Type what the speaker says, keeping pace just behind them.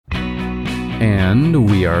And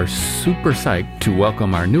we are super psyched to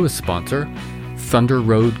welcome our newest sponsor, Thunder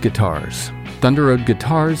Road Guitars. Thunder Road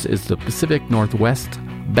Guitars is the Pacific Northwest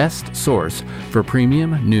best source for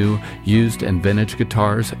premium, new, used, and vintage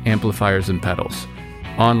guitars, amplifiers, and pedals.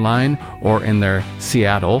 Online or in their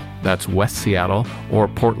Seattle, that's West Seattle, or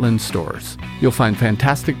Portland stores. You'll find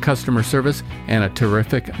fantastic customer service and a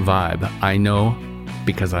terrific vibe. I know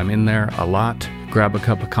because I'm in there a lot. Grab a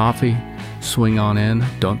cup of coffee, swing on in,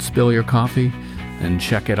 don't spill your coffee, and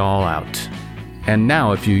check it all out. And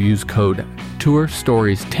now if you use code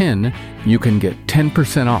TourStories10, you can get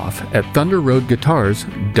 10% off at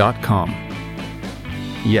thunderroadguitars.com.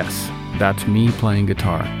 Yes, that's me playing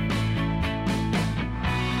guitar.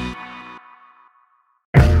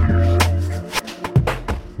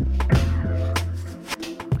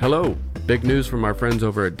 Hello, big news from our friends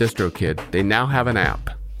over at DistroKid. They now have an app.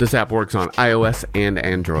 This app works on iOS and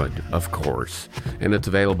Android, of course, and it's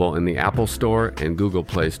available in the Apple Store and Google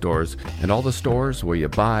Play stores and all the stores where you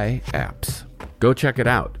buy apps. Go check it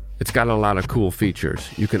out. It's got a lot of cool features.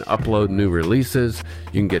 You can upload new releases.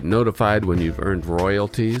 You can get notified when you've earned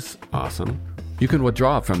royalties. Awesome. You can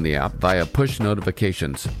withdraw from the app via push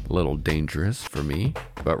notifications. A little dangerous for me,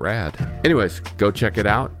 but rad. Anyways, go check it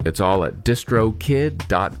out. It's all at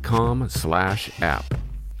distrokid.com/app.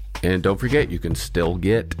 And don't forget, you can still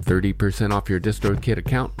get 30% off your DistroKid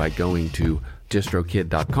account by going to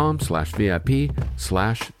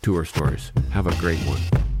distrokid.com/VIP/tour stories. Have a great one.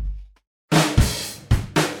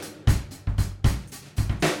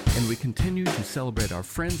 And we continue to celebrate our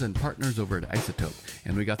friends and partners over at Isotope,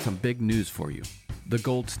 and we got some big news for you. The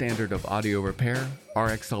gold standard of audio repair,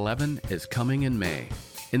 RX11, is coming in May.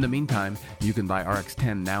 In the meantime, you can buy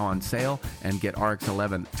RX10 now on sale and get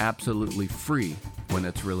RX11 absolutely free when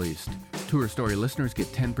it's released. Tour Story listeners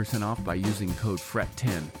get 10% off by using code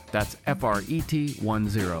FRET10. That's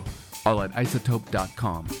FRET10. All at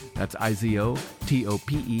isotope.com. That's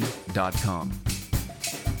IZOTOPE.com.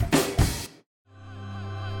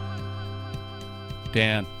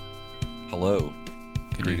 Dan. Hello.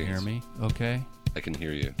 Can Greetings. you hear me okay? I can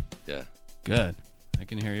hear you. Yeah. Good. I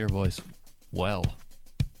can hear your voice well.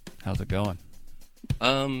 How's it going?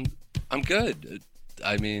 I'm good.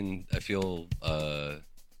 I mean, I feel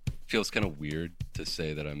feels kind of weird to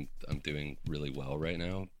say that I'm doing really well right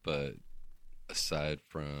now, but aside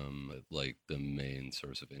from like the main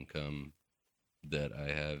source of income that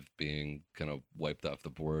I have being kind of wiped off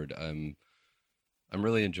the board, I'm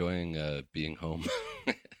really enjoying being home.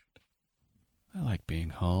 I like being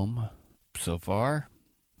home so far.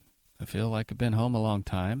 I feel like I've been home a long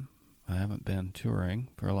time. I haven't been touring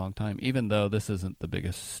for a long time, even though this isn't the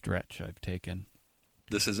biggest stretch I've taken.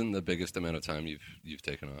 This isn't the biggest amount of time you've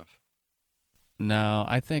taken off. No,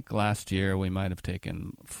 I think last year we might have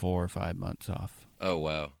taken 4 or 5 months off. Oh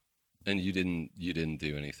wow. And you didn't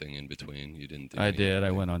do anything in between. You didn't do I anything. did. I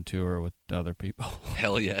went on tour with other people.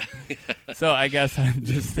 Hell yeah. So I guess I'm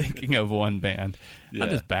just thinking of one band. Yeah. I'll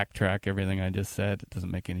just backtrack everything I just said. It doesn't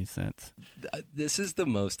make any sense. This is the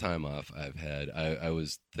most time off I've had. I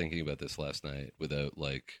was thinking about this last night without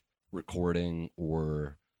like recording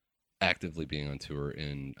or actively being on tour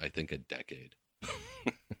in, I think, a decade.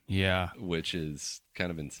 Yeah. Which is kind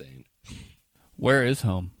of insane. Where is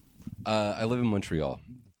home? I live in Montreal.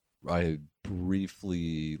 I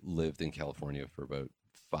briefly lived in California for about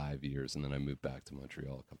 5 years, and then I moved back to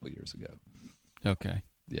Montreal a couple of years ago. Okay.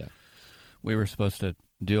 Yeah. We were supposed to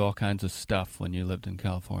do all kinds of stuff when you lived in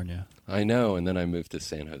California. I know, and then I moved to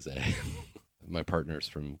San Jose. My partner's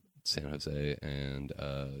from San Jose, and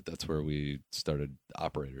that's where we started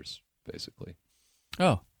Operators, basically.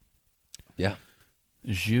 Oh. Yeah.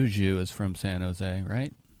 Juju is from San Jose,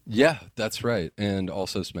 right? Yeah, that's right. And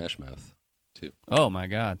also Smash Mouth, too. Oh, my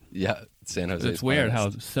God. Yeah, San Jose. It's weird how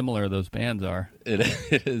similar those bands are. It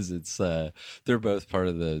is. It's they're both part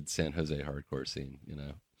of the San Jose hardcore scene, you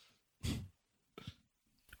know.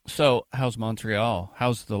 So, how's Montreal?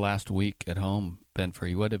 How's the last week at home been for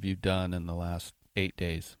you? What have you done in the last 8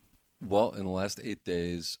 days? Well, in the last 8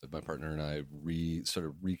 days, my partner and I sort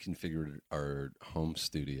of reconfigured our home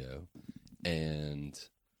studio, and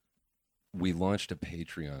we launched a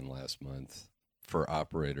Patreon last month for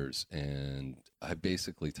Operators, and I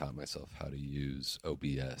basically taught myself how to use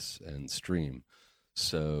OBS and stream.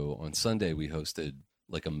 So on Sunday, we hosted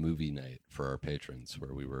like a movie night for our patrons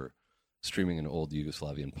where we were streaming an old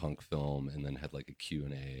Yugoslavian punk film and then had like a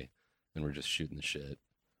Q&A, and we're just shooting the shit.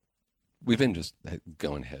 We've been just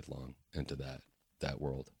going headlong into that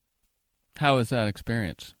world. How was that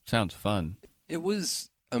experience? Sounds fun. It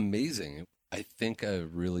was amazing. I think I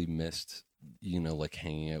really missed, like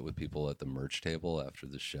hanging out with people at the merch table after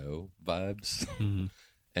the show vibes. Mm-hmm.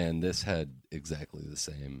 And this had exactly the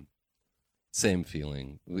same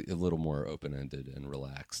feeling, a little more open-ended and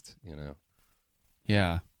relaxed, you know.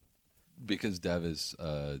 Yeah. Because Dev is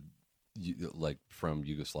like from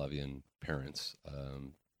Yugoslavian parents.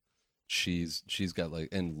 She's got like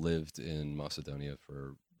and lived in Macedonia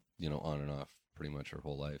for, you know, on and off pretty much her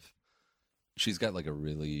whole life. She's got like a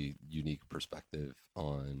really unique perspective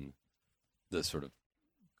on the sort of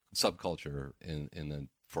subculture in the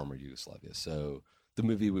former Yugoslavia. So the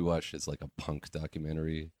movie we watched is like a punk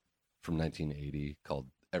documentary from 1980 called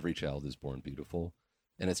Every Child is Born Beautiful,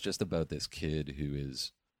 and it's just about this kid who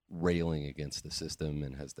is railing against the system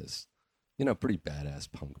and has this, you know, pretty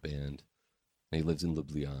badass punk band. And he lives in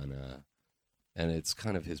Ljubljana, and it's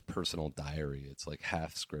kind of his personal diary. It's like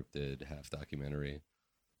half scripted, half documentary.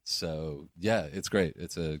 So yeah, it's great.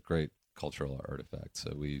 It's a great cultural artifact.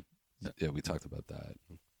 So we talked about that.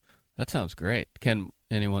 That sounds great. Can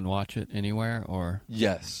anyone watch it anywhere or?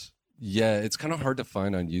 Yes. Yeah, it's kind of hard to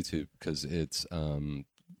find on YouTube because it's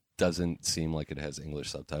doesn't seem like it has English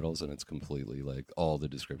subtitles, and it's completely like all the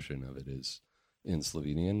description of it is in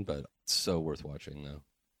Slovenian, but it's so worth watching though.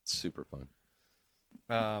 It's super fun.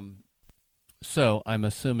 So I'm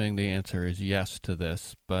assuming the answer is yes to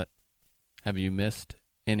this, but have you missed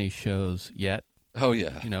any shows yet? Oh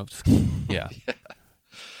yeah. You know, yeah.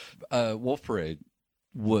 Wolf Parade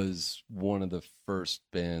was one of the first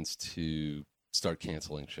bands to start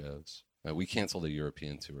canceling shows. We canceled a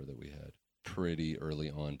European tour that we had pretty early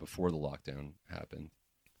on before the lockdown happened.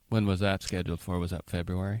 When was that scheduled for? Was that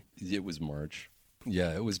February? It was March.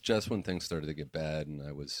 Yeah, it was just when things started to get bad, and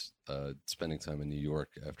I was spending time in New York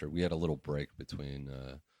after we had a little break between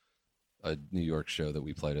a New York show that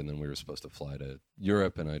we played, and then we were supposed to fly to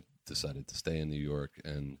Europe, and I decided to stay in New York.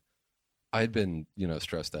 And I'd been, you know,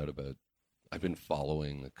 stressed out about. I've been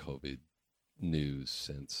following the COVID news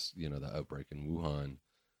since, you know, the outbreak in Wuhan,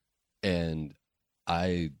 and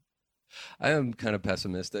I am kind of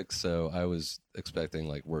pessimistic, so I was expecting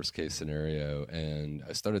like worst case scenario, and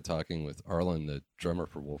I started talking with Arlen, the drummer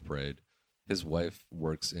for Wolf Parade. His wife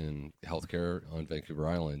works in healthcare on Vancouver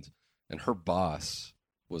Island, and her boss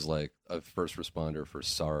was like a first responder for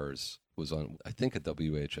SARS, was on I think a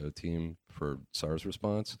WHO team for SARS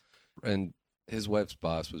response, and his wife's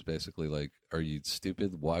boss was basically like, "Are you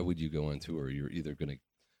stupid? Why would you go on tour? You're either gonna,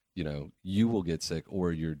 you know, you will get sick,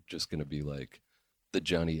 or you're just gonna be like the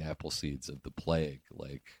Johnny Appleseeds of the plague.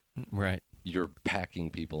 Like, right, you're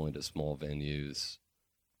packing people into small venues,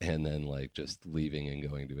 and then like just leaving and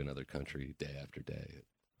going to another country day after day.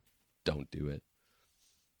 Don't do it."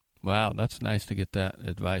 Wow, that's nice to get that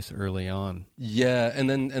advice early on. Yeah, and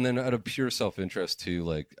then out of pure self-interest too,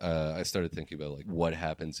 like I started thinking about like what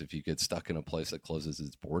happens if you get stuck in a place that closes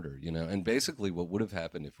its border, you know? And basically what would have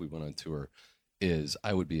happened if we went on tour is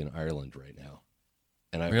I would be in Ireland right now.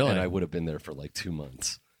 And I would have been there for like 2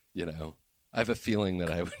 months, you know? I have a feeling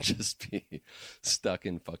that I would just be stuck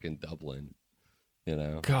in fucking Dublin, you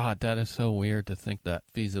know? God, that is so weird to think that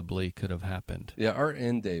feasibly could have happened. Yeah, our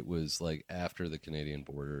end date was like after the Canadian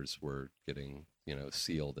borders were getting, you know,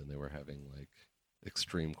 sealed, and they were having like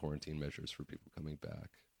extreme quarantine measures for people coming back.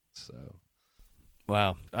 So,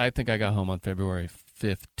 wow, I think I got home on February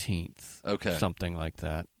 15th. okay, something like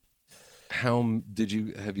that. How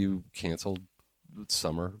have you canceled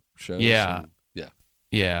summer shows? Yeah, yeah,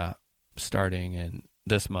 yeah. Starting in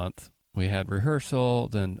this month, we had rehearsal,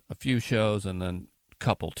 then a few shows, and then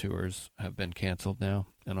couple tours have been canceled now,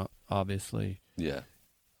 and obviously, yeah,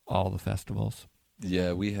 all the festivals.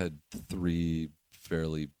 Yeah, we had 3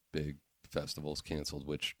 fairly big festivals canceled,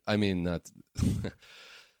 which I mean, not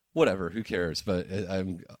whatever, who cares? But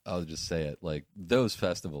I'll just say it, like those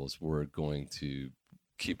festivals were going to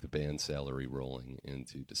keep the band salary rolling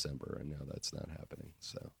into December, and now that's not happening.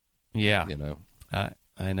 So yeah, you know,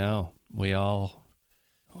 I know we all,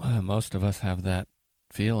 most of us have that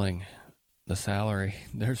feeling. The salary,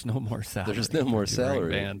 there's no more salary. There's no more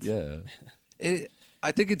salary. Bands. Yeah.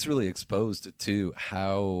 I think it's really exposed to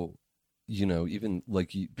how, you know, even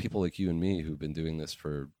like people like you and me who've been doing this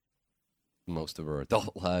for most of our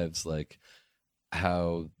adult lives, like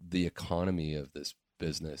how the economy of this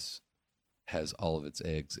business has all of its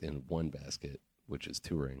eggs in one basket, which is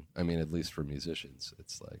touring. I mean, at least for musicians,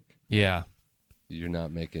 it's like, yeah, you're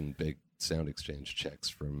not making big sound exchange checks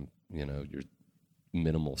from, you know, your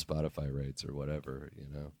minimal Spotify rates or whatever, you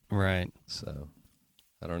know? right. So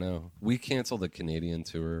I don't know. We canceled the Canadian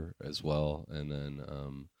tour as well. And then,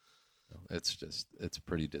 it's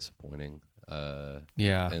pretty disappointing,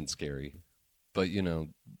 yeah, and scary, but you know,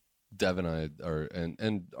 Dev and I are,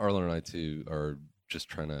 and Arlen and I too are just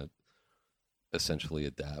trying to essentially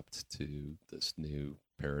adapt to this new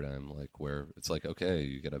paradigm, like where it's like, okay,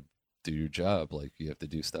 you got to do your job. Like you have to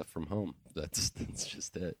do stuff from home. That's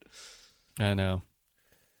just it. I know.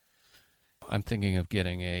 I'm thinking of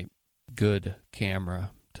getting a good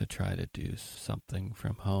camera to try to do something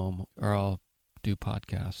from home, or I'll do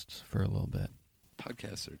podcasts for a little bit.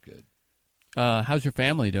 Podcasts are good. How's your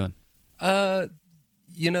family doing?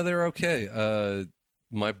 They're okay.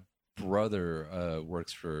 My brother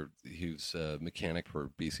he's a mechanic for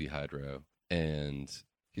BC Hydro, and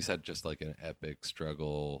he's had just like an epic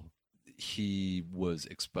struggle. He was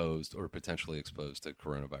exposed or potentially exposed to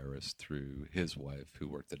coronavirus through his wife, who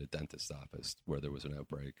worked at a dentist office where there was an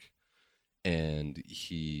outbreak. And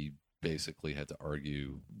he basically had to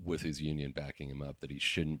argue with his union backing him up that he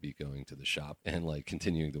shouldn't be going to the shop and like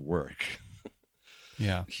continuing to work.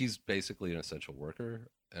 Yeah. He's basically an essential worker.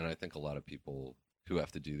 And I think a lot of people who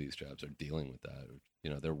have to do these jobs are dealing with that. You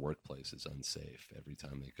know, their workplace is unsafe. Every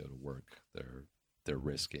time they go to work, they're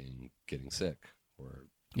risking getting sick or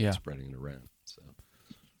spreading it around. So,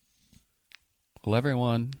 well,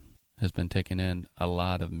 everyone has been taking in a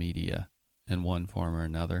lot of media in one form or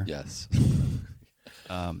another. Yes.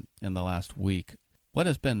 In the last week, what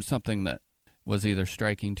has been something that was either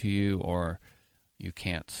striking to you or you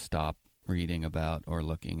can't stop reading about or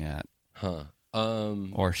looking at,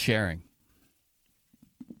 or sharing?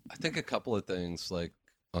 I think a couple of things, like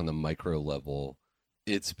on the micro level,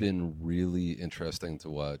 it's been really interesting to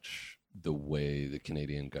watch the way the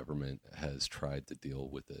Canadian government has tried to deal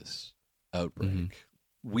with this outbreak.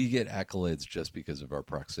 Mm-hmm. We get accolades just because of our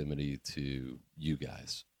proximity to you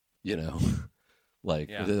guys, you know, like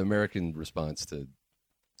the American response to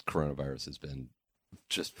coronavirus has been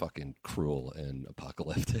just fucking cruel and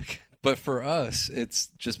apocalyptic. But for us, it's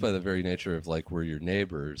just by the very nature of like, we're your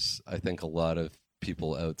neighbors. I think a lot of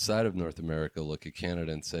people outside of North America look at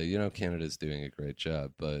Canada and say, you know, Canada's doing a great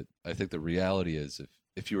job. But I think the reality is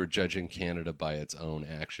if you were judging Canada by its own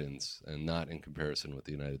actions and not in comparison with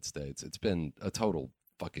the United States, it's been a total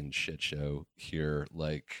fucking shit show here.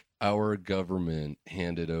 Like, our government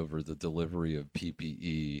handed over the delivery of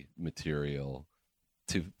PPE material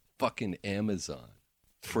to fucking Amazon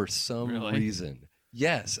for some reason.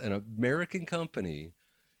 Yes, an American company.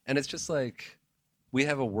 And it's just like, we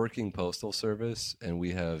have a working postal service and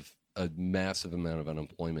we have a massive amount of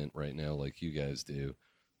unemployment right now, like you guys do.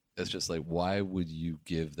 It's just like, why would you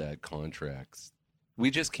give that contract?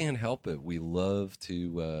 We just can't help it. We love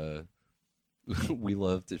to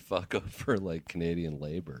fuck over like Canadian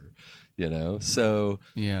labor, you know? So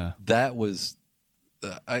that was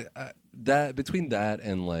that between that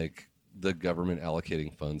and like the government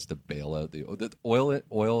allocating funds to bail out the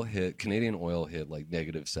oil hit, Canadian oil hit like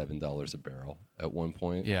 -$7 a barrel at one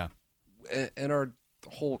point. Yeah. And our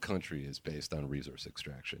whole country is based on resource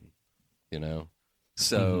extraction, you know?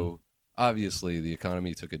 So obviously the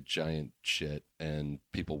economy took a giant shit and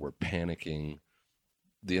people were panicking.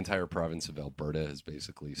 The entire province of Alberta has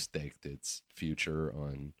basically staked its future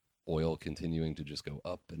on oil continuing to just go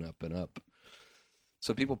up and up and up.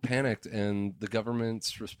 So people panicked, and the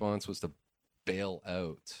government's response was to bail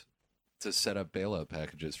out, to set up bailout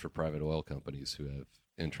packages for private oil companies who have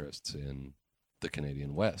interests in the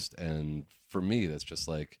Canadian West. And for me, that's just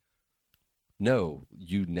like, no,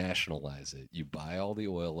 you nationalize it. You buy all the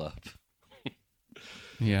oil up.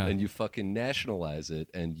 And you fucking nationalize it,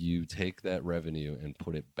 and you take that revenue and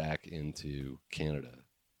put it back into Canada.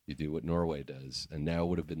 You do what Norway does, and now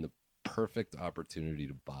would have been the perfect opportunity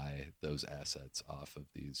to buy those assets off of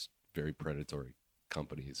these very predatory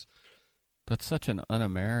companies. That's such an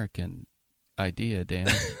un-American idea, Dan.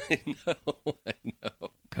 I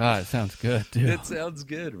know. God, it sounds good, dude. It sounds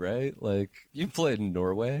good, right? Like, you played in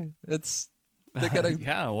Norway. They got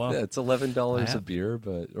it's $11 a beer,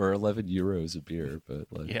 or 11 euros a beer, but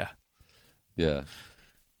like, yeah,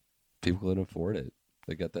 people can afford it.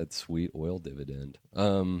 They got that sweet oil dividend.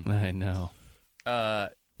 I know.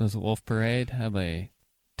 Does Wolf Parade have a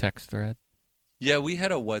text thread? Yeah, we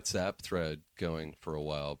had a WhatsApp thread going for a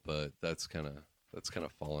while, but that's kind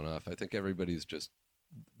of fallen off. I think everybody's just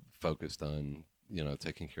focused on, you know,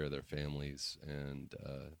 taking care of their families, and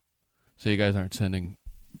so you guys aren't sending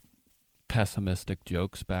pessimistic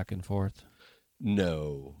jokes back and forth?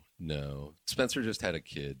 No. Spencer just had a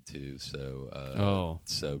kid too, so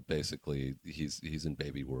so basically he's in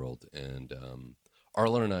baby world, and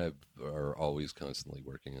Arlen and I are always constantly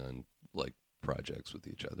working on like projects with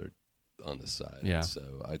each other on the side. Yeah.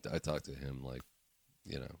 So I talk to him like,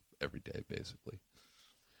 you know, every day basically.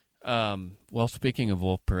 Well, speaking of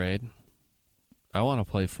Wolf Parade, I want to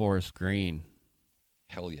play Forest Green.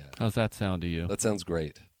 Hell yeah. How's that sound to you? That sounds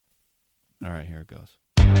great. All right, here it goes.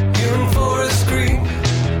 In Forest Green,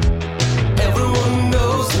 Everyone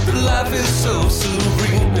knows that life is so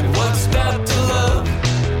serene, and what's not to love?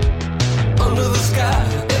 Under the sky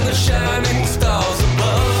and the shining stars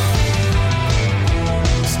above.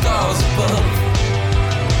 Stars above.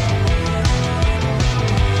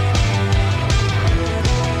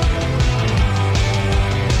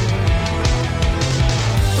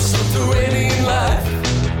 A subterranean life.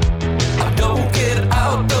 I don't get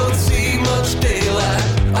out, don't see much daylight.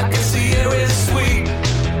 I can see air is sweet.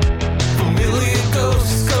 Familiar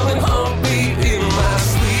ghosts come and haunt me in my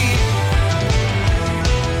sleep.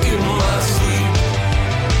 In my sleep.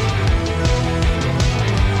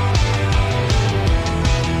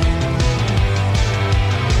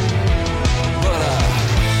 But I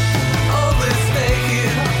always stay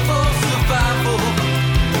here for survival.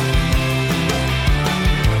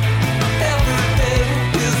 Every day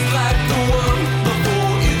is like the one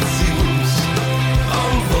before it seems.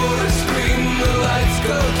 On forest green, the lights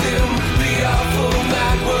go dim. The awful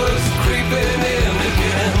night was creeping in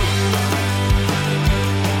again.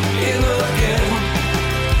 In again.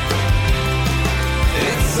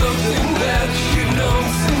 It's something that you know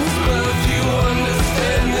since birth. You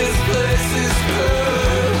understand this place is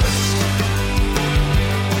cursed.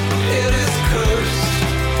 It is cursed.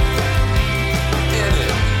 And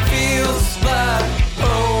it feels like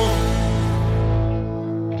home.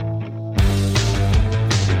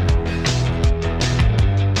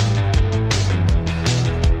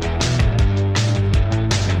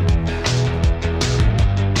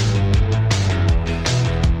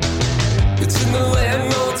 It's in the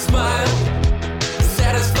landlord smile, the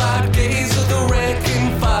satisfied gaze of the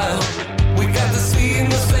ranking file. We got the sea in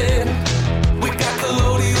the sand, we got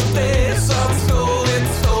colonial days on stolen,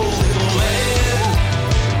 stolen land.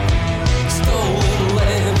 Stolen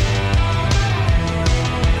land.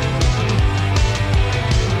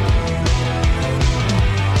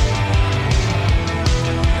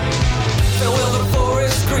 Farewell the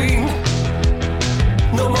forest green,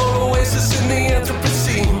 no more oasis in the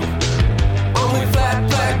Anthropocene. Only flat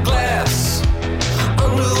black glass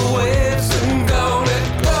under the waves and gone at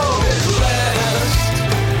last.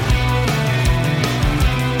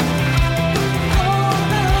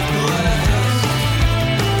 Gone at last.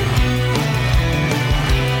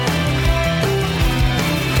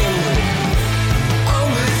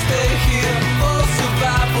 Only stay here for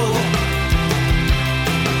survival.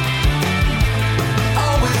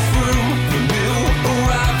 Always room for new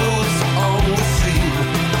arrivals on the scene.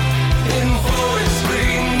 In forest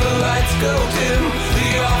green, the lights go dim. The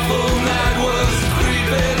awful night was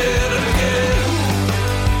creeping in again.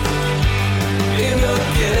 In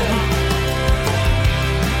again.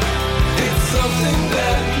 It's something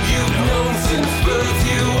that you've known since birth.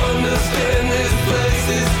 You understand this place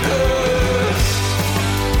is cursed.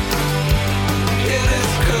 It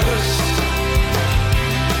is cursed.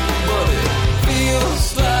 But it feels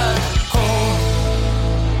like home.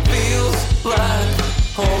 Feels like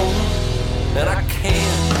home. And I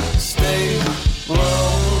can't stay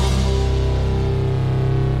long.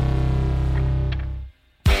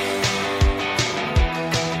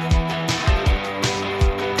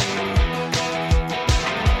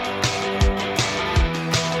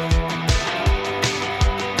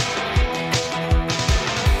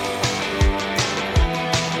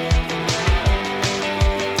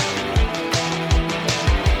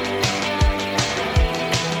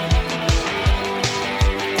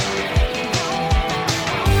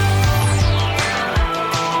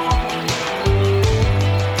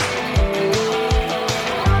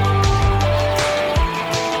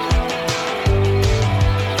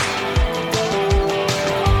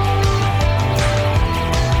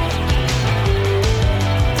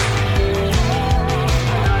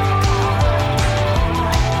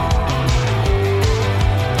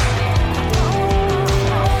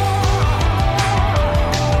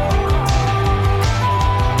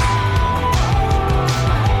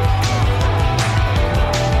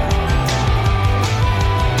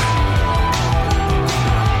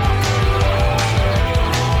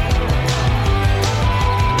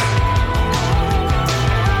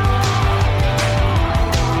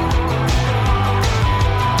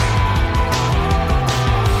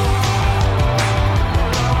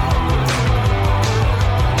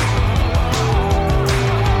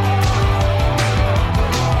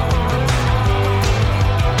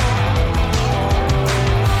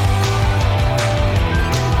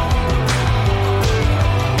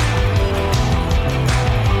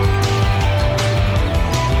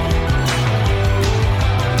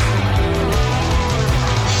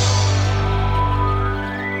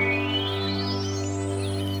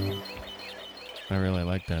 I really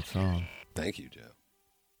like that song. Thank you, Joe.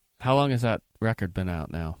 How long has that record been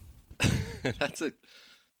out now?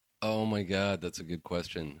 Oh my God, that's a good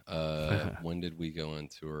question. When did we go on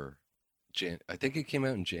tour? I think it came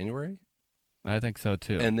out in January. I think so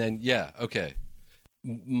too. And then, yeah, okay.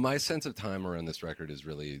 My sense of time around this record is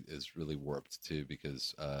really warped too,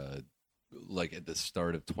 because like at the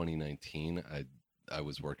start of 2019, I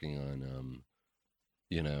was working on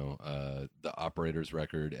the Operators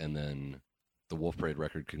record, and then the Wolf Parade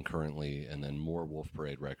record concurrently, and then more Wolf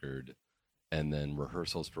Parade record, and then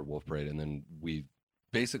rehearsals for Wolf Parade, and then we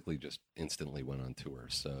basically just instantly went on tour.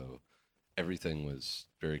 So everything was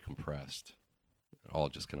very compressed. It all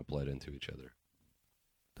just kind of bled into each other.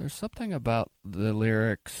 There's something about the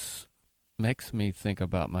lyrics makes me think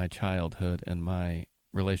about my childhood and my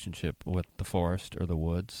relationship with the forest or the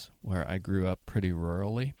woods, where I grew up pretty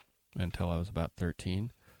rurally until I was about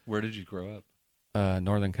 13. Where did you grow up?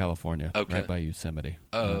 Northern California, Okay. right by Yosemite,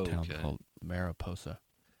 Oh, in a town okay. called Mariposa.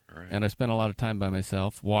 All right. And I spent a lot of time by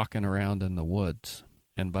myself walking around in the woods.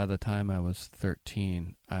 And by the time I was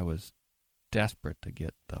 13, I was desperate to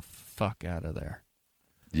get the fuck out of there.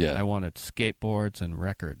 Yeah. I wanted skateboards and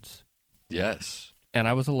records. Yes. And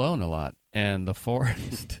I was alone a lot. And the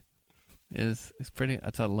forest is pretty,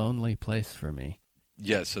 it's a lonely place for me.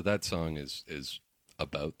 Yeah, so that song is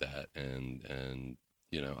about that, and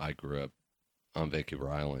I grew up on Vancouver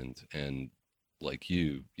Island, and like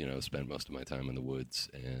you spent most of my time in the woods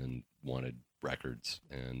and wanted records,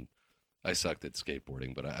 and I sucked at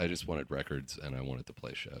skateboarding, but I just wanted records, and I wanted to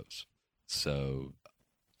play shows. So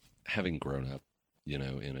having grown up, in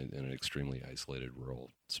an extremely isolated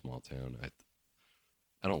rural small town,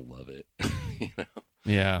 I don't love it.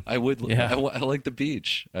 Yeah. I would. Yeah. I like the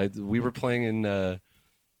beach. We were playing in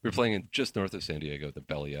just north of San Diego at the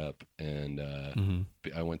Belly Up, and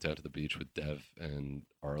I went down to the beach with Dev and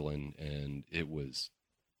Arlen, and it was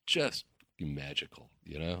just magical.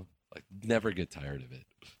 Like never get tired of it.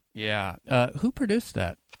 Yeah. Who produced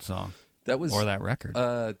that song? Or that record?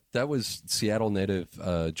 That was Seattle native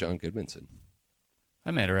John Goodmanson. I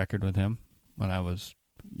made a record with him when I was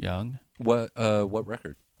young. What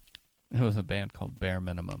record? It was a band called Bare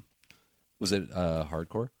Minimum. Was it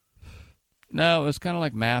hardcore? No, it was kind of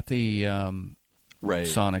like mathy, Right.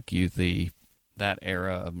 Sonic Youthy, that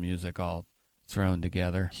era of music all thrown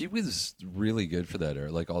together. He was really good for that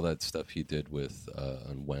era, like all that stuff he did with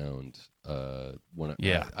Unwound.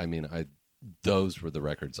 Those were the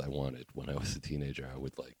records I wanted when I was a teenager. I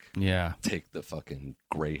would take the fucking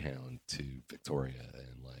Greyhound to Victoria,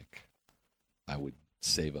 and I would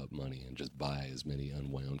save up money and just buy as many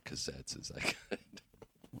Unwound cassettes as I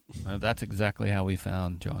could. That's exactly how we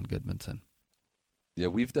found John Goodmanson. Yeah,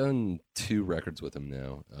 we've done 2 records with him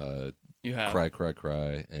now. You have? Cry, Cry,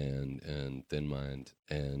 Cry, and Thin Mind,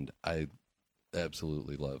 and I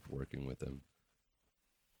absolutely love working with him.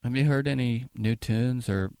 Have you heard any new tunes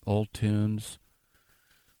or old tunes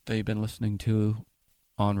that you've been listening to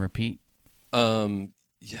on repeat?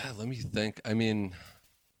 Yeah, let me think. I mean,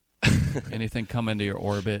 anything come into your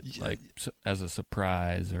orbit, as a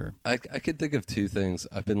surprise? Or I could think of 2 things.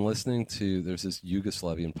 I've been listening to, there's this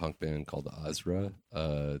Yugoslavian punk band called Azra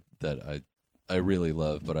that I really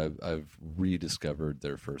love, but I've rediscovered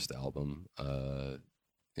their first album, and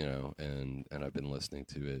I've been listening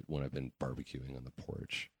to it when I've been barbecuing on the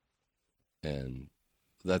porch, and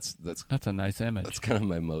that's a nice image. That's kind of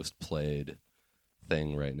my most played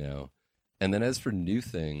thing right now. And then as for new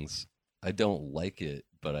things, I don't like it,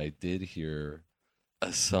 but I did hear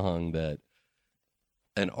a song that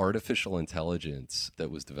an artificial intelligence that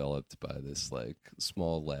was developed by this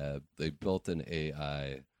small lab. They built an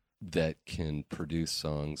AI that can produce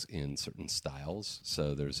songs in certain styles.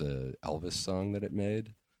 So there's a Elvis song that it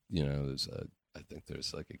made. I think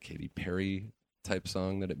there's a Katy Perry type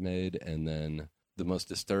song that it made, and then the most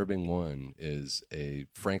disturbing one is a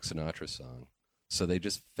Frank Sinatra song. So they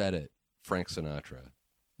just fed it Frank Sinatra,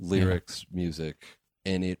 lyrics, music,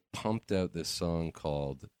 and it pumped out this song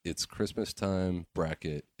called "It's Christmas Time,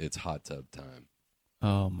 It's Hot Tub Time."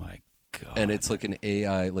 Oh my God. And it's like an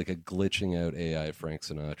AI, like a glitching out AI Frank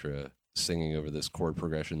Sinatra singing over this chord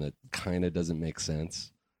progression that kind of doesn't make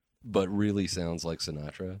sense, but really sounds like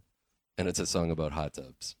Sinatra. And it's a song about hot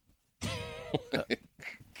tubs.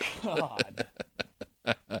 God.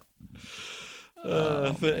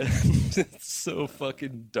 It's so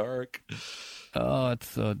fucking dark. Oh, it's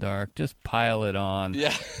so dark. Just pile it on.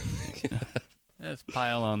 Yeah. Just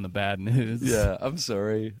pile on the bad news. Yeah, I'm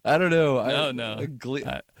sorry. I don't know. No.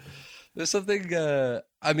 There's something,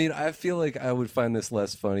 I feel like I would find this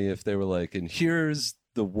less funny if they were like, and here's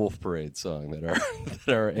the Wolf Parade song that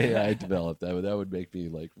our AI developed. That would make me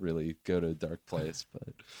really go to a dark place.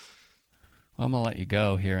 But Well, I'm going to let you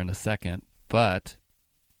go here in a second, but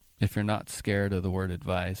if you're not scared of the word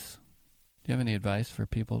advice, do you have any advice for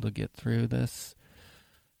people to get through this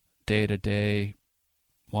day-to-day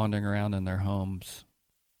wandering around in their homes?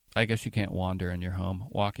 I guess you can't wander in your home,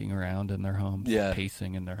 walking around in their homes,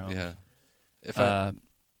 pacing in their homes. Yeah. If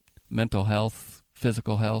mental health,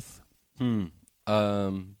 physical health. You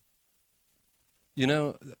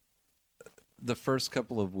know, the first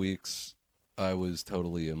couple of weeks, I was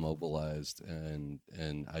totally immobilized, and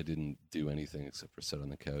I didn't do anything except for sit on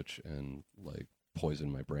the couch and like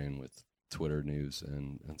poison my brain with Twitter news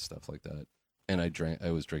and stuff like that. And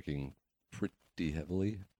I was drinking pretty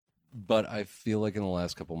heavily, but I feel like in the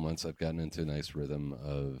last couple months I've gotten into a nice rhythm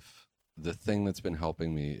of the thing that's been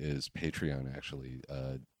helping me is Patreon. Actually,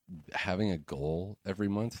 having a goal every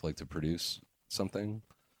month, like to produce something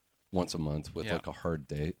once a month with like a hard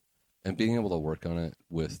date, and being able to work on it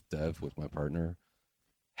with Dev, with my partner,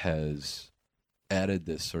 has added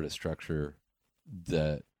this sort of structure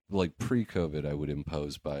that, like pre-COVID, I would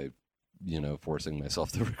impose by, forcing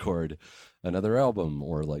myself to record another album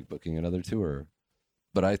or like booking another tour.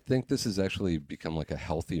 But I think this has actually become like a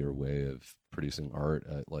healthier way of producing art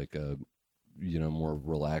at like a, more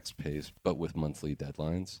relaxed pace, but with monthly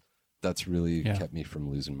deadlines. That's really kept me from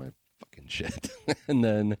losing my fucking shit. And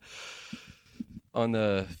then on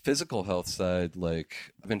the physical health side, like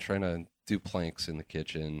I've been trying to do planks in the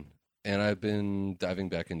kitchen, and I've been diving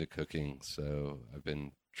back into cooking. So I've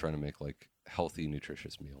been trying to make like healthy,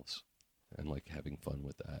 nutritious meals and like having fun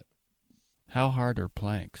with that. How hard are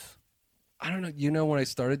planks? I don't know. When I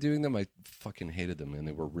started doing them, I fucking hated them, and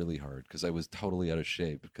they were really hard because I was totally out of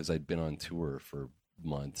shape because I'd been on tour for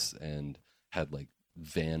months and had like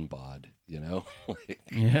van bod,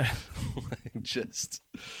 just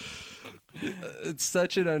it's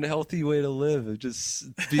such an unhealthy way to live, of just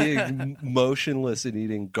being motionless and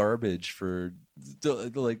eating garbage for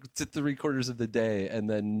like 3/4 of the day, and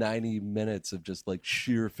then 90 minutes of just like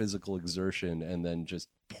sheer physical exertion, and then just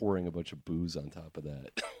pouring a bunch of booze on top of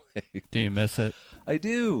that. Do you miss it? I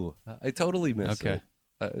do. I totally miss it.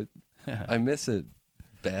 I miss it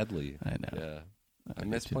badly. I know. Yeah. I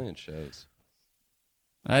miss playing shows.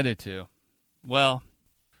 I do too. Well,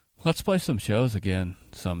 let's play some shows again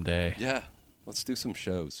someday. Yeah, let's do some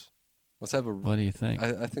shows. Let's have a. What do you think?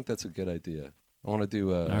 I think that's a good idea. I want to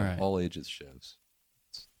do all ages shows.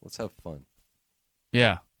 Let's have fun.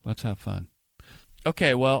 Yeah, let's have fun.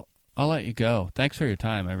 Okay, well, I'll let you go. Thanks for your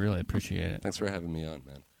time. I really appreciate it. Thanks for having me on,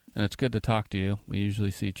 man. And it's good to talk to you. We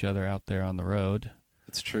usually see each other out there on the road.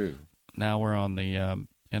 It's true. Now we're on the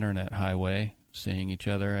internet highway, seeing each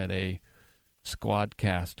other at a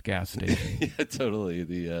Squadcast gas station. Yeah, totally.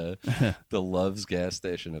 The Love's gas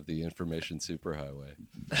station of the information superhighway.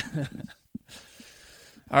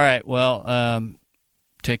 All right. Well,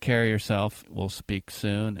 take care of yourself. We'll speak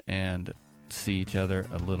soon and see each other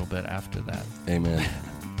a little bit after that. Amen.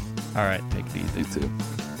 All right. Take it easy. You too.